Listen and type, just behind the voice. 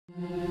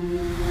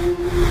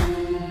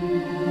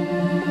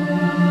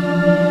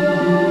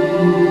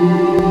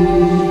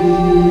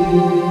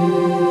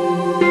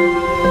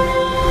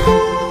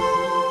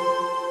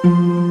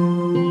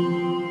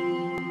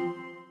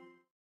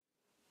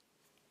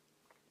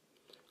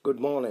Good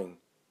morning.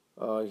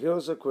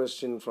 Here's a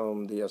question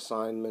from the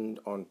assignment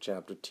on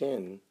chapter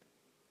 10,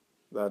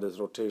 that is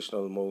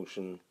rotational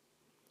motion,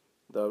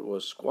 that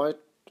was quite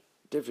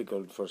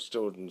difficult for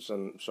students,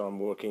 and so I'm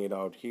working it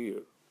out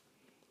here.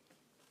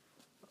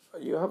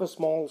 You have a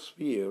small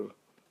sphere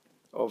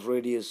of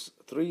radius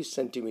 3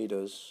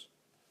 centimeters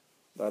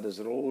that is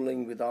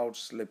rolling without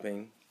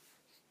slipping.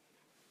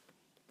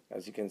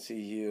 As you can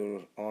see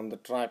here on the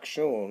track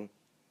shown,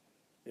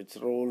 it's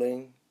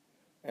rolling,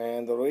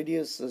 and the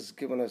radius is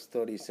given as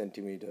 30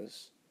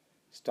 centimeters.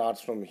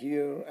 Starts from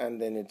here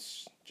and then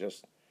it's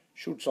just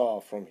shoots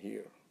off from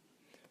here.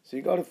 So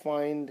you got to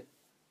find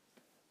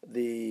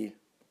the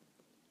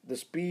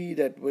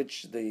speed at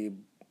which the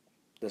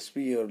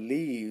sphere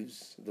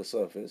leaves the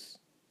surface,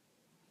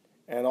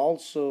 and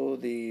also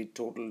the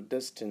total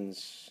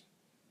distance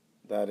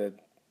that it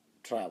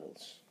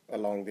travels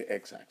along the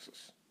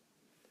x-axis.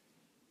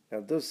 Now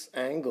this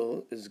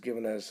angle is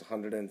given as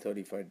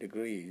 135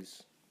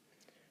 degrees.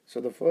 So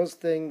the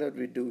first thing that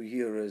we do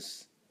here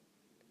is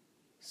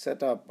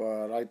set up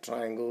right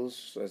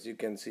triangles, as you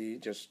can see,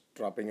 just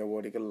dropping a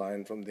vertical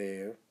line from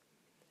there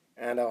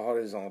and a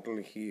horizontal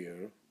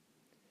here.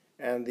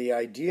 And the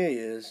idea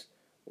is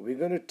we're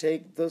going to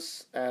take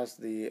this as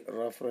the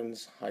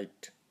reference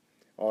height,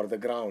 or the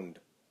ground.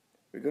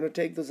 We're going to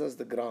take this as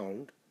the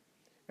ground,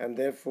 and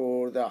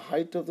therefore the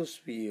height of the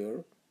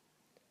sphere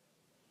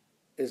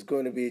is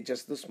going to be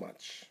just this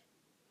much.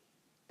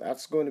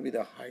 That's going to be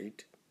the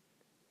height.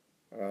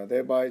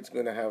 Thereby it's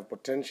going to have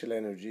potential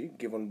energy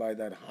given by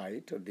that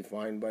height, or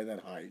defined by that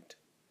height.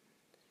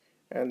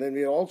 And then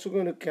we're also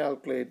going to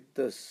calculate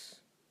this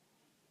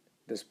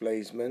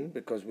displacement,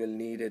 because we'll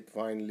need it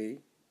finally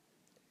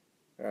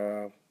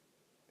to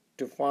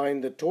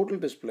find the total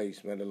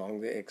displacement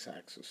along the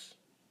x-axis.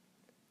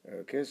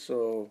 Okay,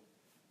 so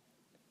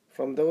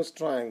from those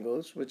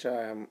triangles, which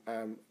I'm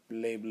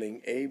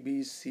labeling A,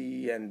 B,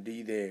 C, and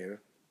D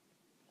there,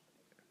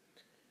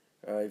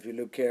 if you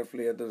look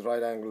carefully at this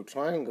right angle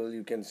triangle,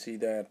 you can see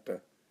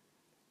that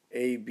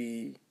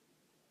AB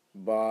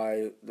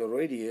by the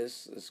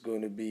radius is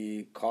going to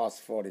be cos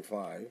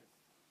 45,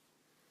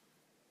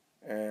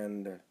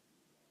 and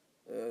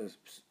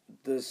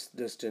this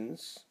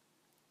distance,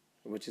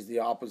 which is the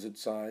opposite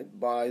side,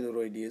 by the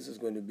radius is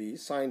going to be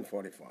sine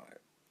 45.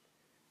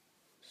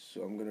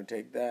 So I'm going to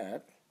take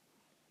that.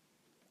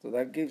 So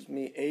that gives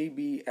me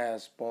AB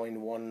as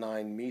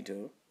 0.19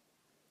 meter.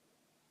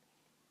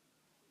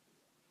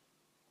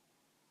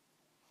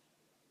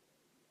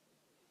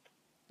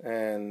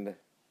 And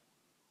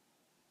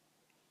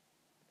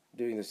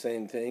doing the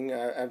same thing,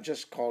 I've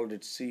just called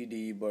it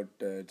CD, but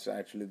it's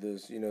actually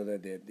this, you know,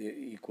 that they're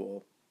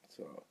equal.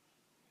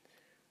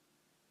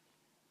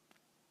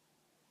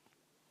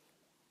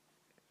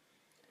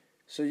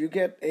 So you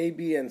get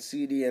AB and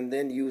CD, and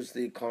then use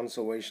the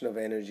conservation of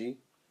energy,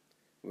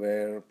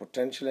 where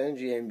potential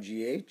energy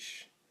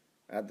mgh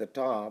at the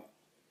top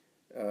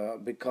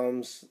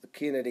becomes the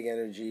kinetic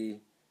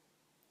energy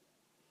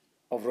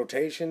of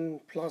rotation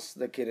plus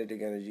the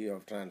kinetic energy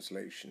of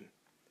translation.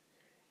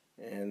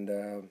 And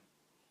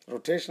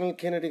rotational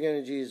kinetic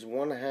energy is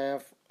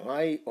 1/2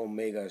 I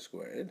omega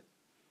squared,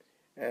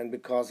 and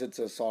because it's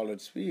a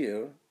solid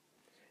sphere,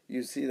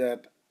 you see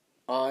that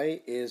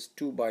I is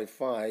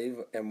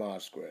 2/5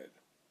 mr squared.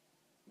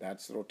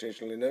 That's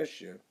rotational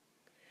inertia.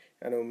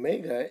 And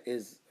omega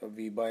is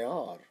V by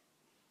R.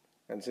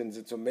 And since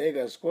it's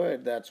omega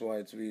squared, that's why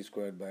it's V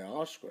squared by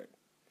R squared.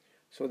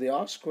 So the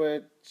R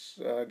squareds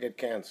get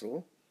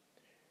cancelled,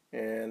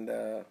 and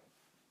I'm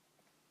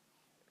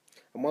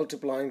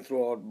multiplying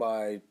throughout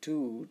by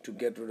 2 to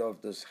get rid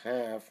of this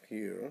half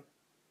here.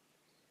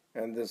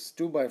 And this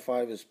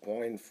 2/5 is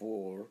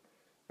 0.4.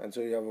 And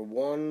so you have a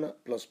 1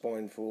 plus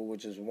 0.4,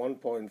 which is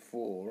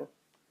 1.4.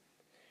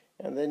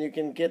 And then you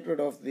can get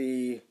rid of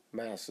the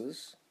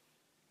masses.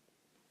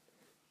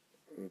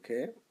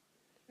 Okay.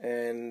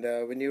 And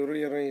when you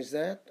rearrange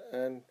that,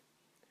 and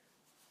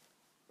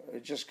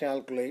just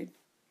calculate,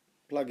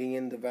 plugging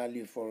in the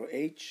value for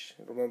H.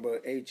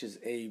 Remember, H is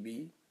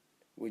AB,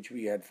 which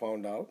we had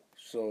found out.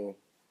 So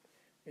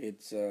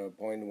it's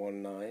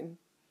 0.19.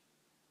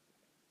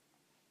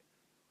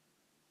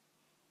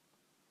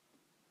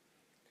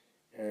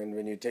 And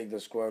when you take the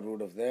square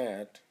root of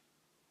that,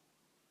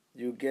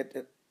 you get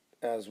it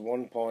as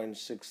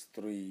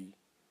 1.63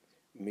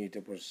 meter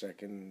per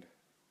second.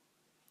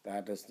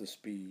 That is the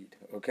speed.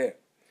 Okay.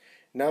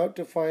 Now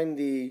to find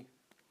the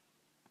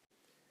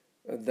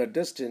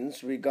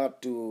distance, we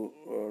got to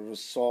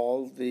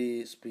resolve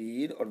the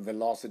speed, or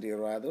velocity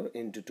rather,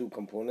 into two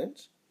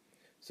components.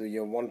 So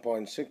you have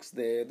 1.6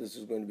 there. This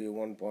is going to be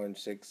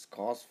 1.6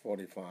 cos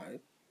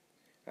 45,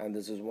 and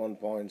this is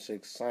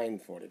 1.6 sine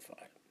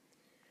 45.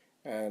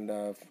 And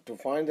to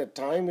find the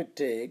time it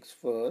takes,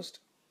 first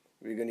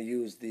we're going to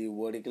use the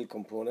vertical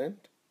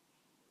component,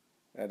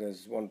 that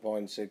is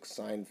 1.6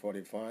 sine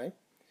 45.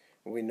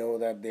 We know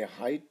that the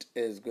height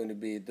is going to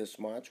be this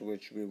much,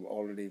 which we've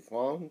already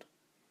found.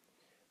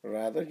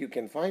 Rather, you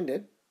can find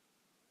it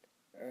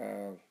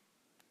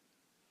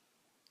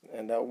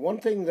And one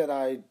thing that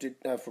I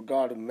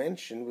forgot to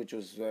mention, which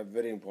was a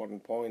very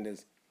important point,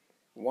 is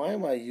why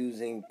am I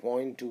using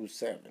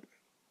 0.27?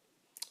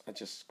 I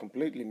just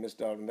completely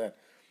missed out on that.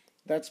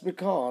 That's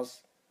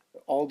because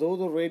although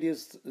the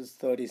radius is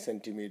 30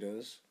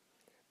 centimeters,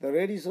 the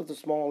radius of the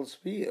small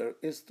sphere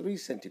is 3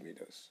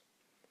 centimeters.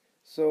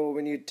 So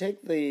when you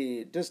take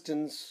the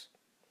distance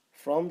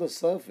from the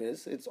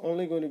surface, it's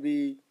only going to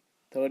be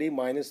 30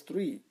 minus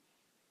 3.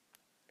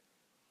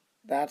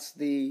 That's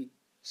the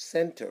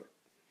center.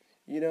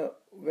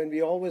 When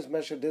we always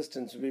measure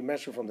distance, we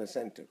measure from the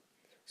center.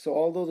 So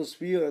although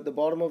the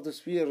bottom of the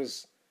sphere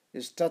is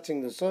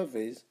touching the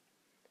surface,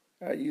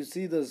 you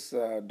see this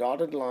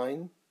dotted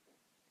line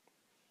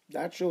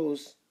that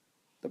shows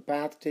the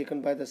path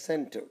taken by the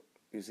center.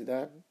 You see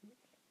that?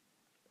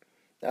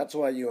 That's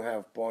why you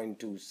have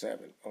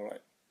 0.27. All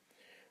right.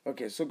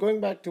 Okay, so going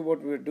back to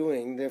what we're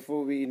doing,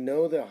 therefore we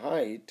know the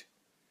height.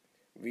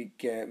 We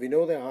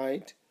know the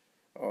height.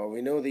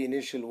 We know the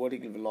initial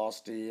vertical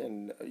velocity,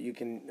 and you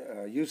can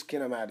use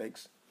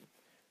kinematics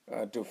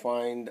to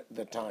find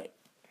the time.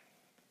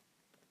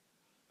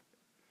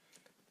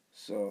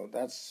 So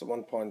that's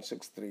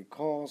 1.63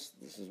 cos.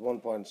 This is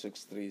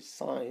 1.63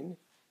 sine.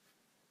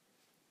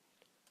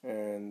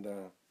 And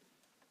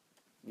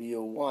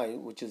VOY,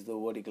 which is the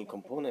vertical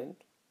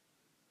component.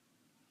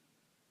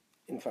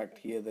 In fact,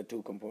 here the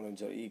two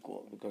components are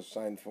equal because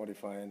sine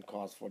 45 and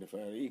cos 45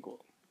 are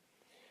equal.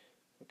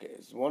 Okay,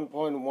 it's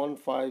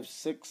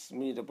 1.156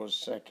 meter per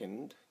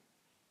second.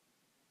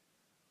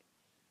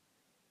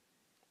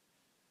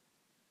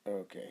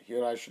 Okay,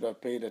 here I should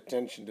have paid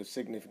attention to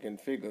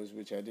significant figures,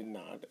 which I did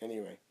not.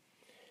 Anyway,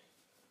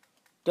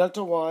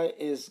 delta y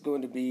is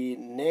going to be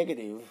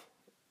negative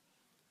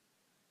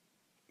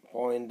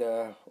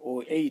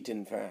 0.08,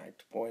 in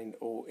fact,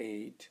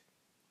 0.08.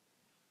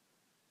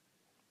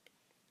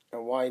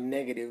 And why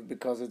negative?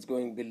 Because it's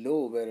going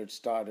below where it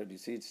started. You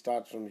see, it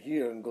starts from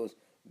here and goes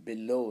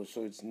below.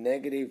 So it's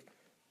negative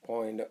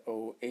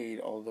 0.08,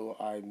 although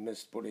I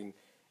missed putting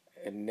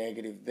a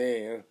negative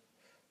there.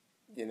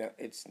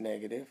 It's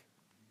negative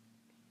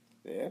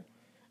there.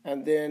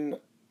 And then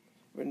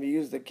when we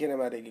use the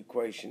kinematic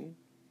equation,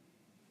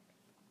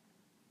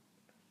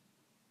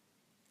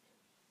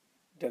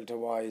 delta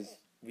y is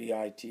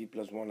VIT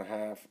plus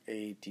 1/2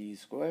 AT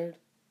squared.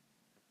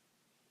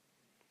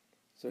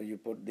 So you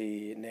put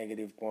the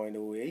negative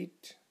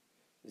 0.08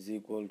 is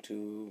equal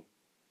to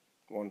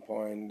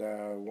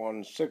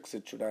 1.16,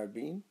 it should have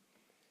been,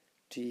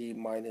 t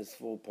minus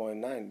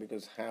 4.9,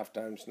 because half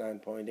times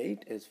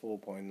 9.8 is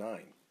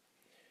 4.9.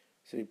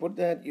 So you put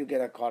that, you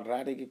get a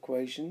quadratic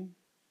equation,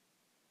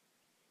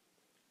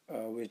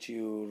 which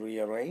you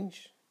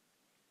rearrange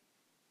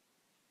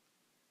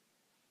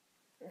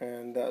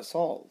and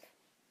solve.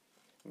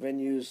 When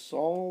you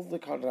solve the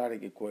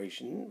quadratic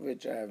equation,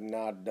 which I have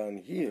not done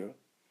here,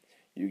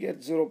 you get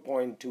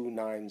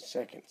 0.29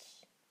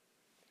 seconds.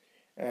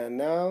 And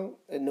now,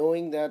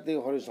 knowing that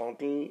the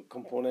horizontal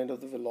component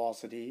of the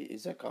velocity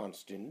is a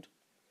constant,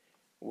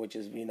 which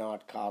is v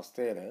naught cos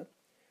theta,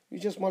 you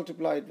just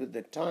multiply it with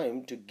the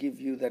time to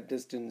give you that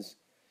distance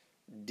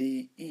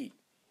dE.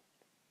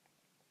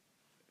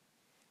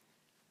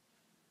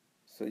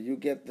 So you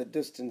get the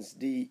distance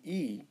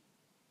dE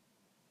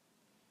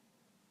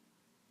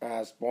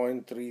as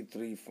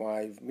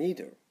 0.335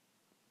 meter.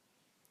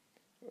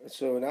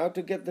 So now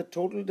to get the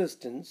total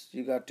distance,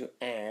 you got to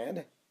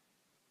add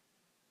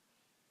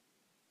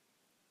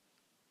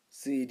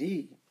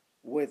CD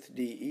with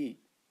DE.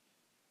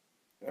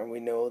 And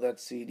we know that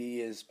CD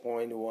is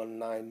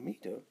 0.19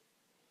 meter.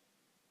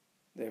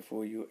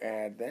 Therefore, you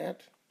add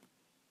that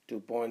to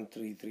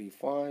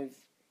 0.335.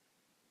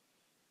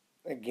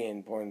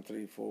 Again,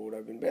 0.34 would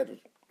have been better.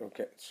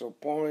 Okay, so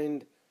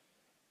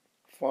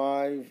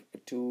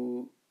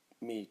 0.52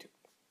 meter.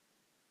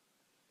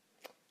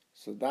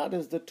 So that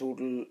is the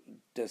total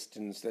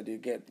distance that you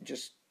get.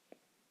 Just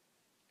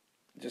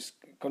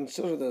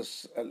consider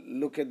this.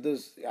 Look at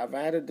this. I've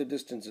added the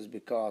distances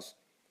because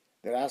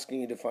they're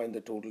asking you to find the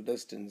total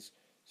distance.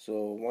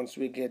 So once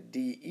we get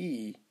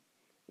DE,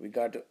 we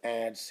got to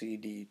add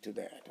CD to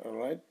that. All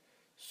right.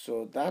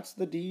 So that's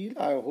the deal.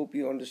 I hope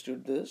you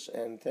understood this,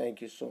 and thank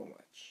you so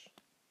much.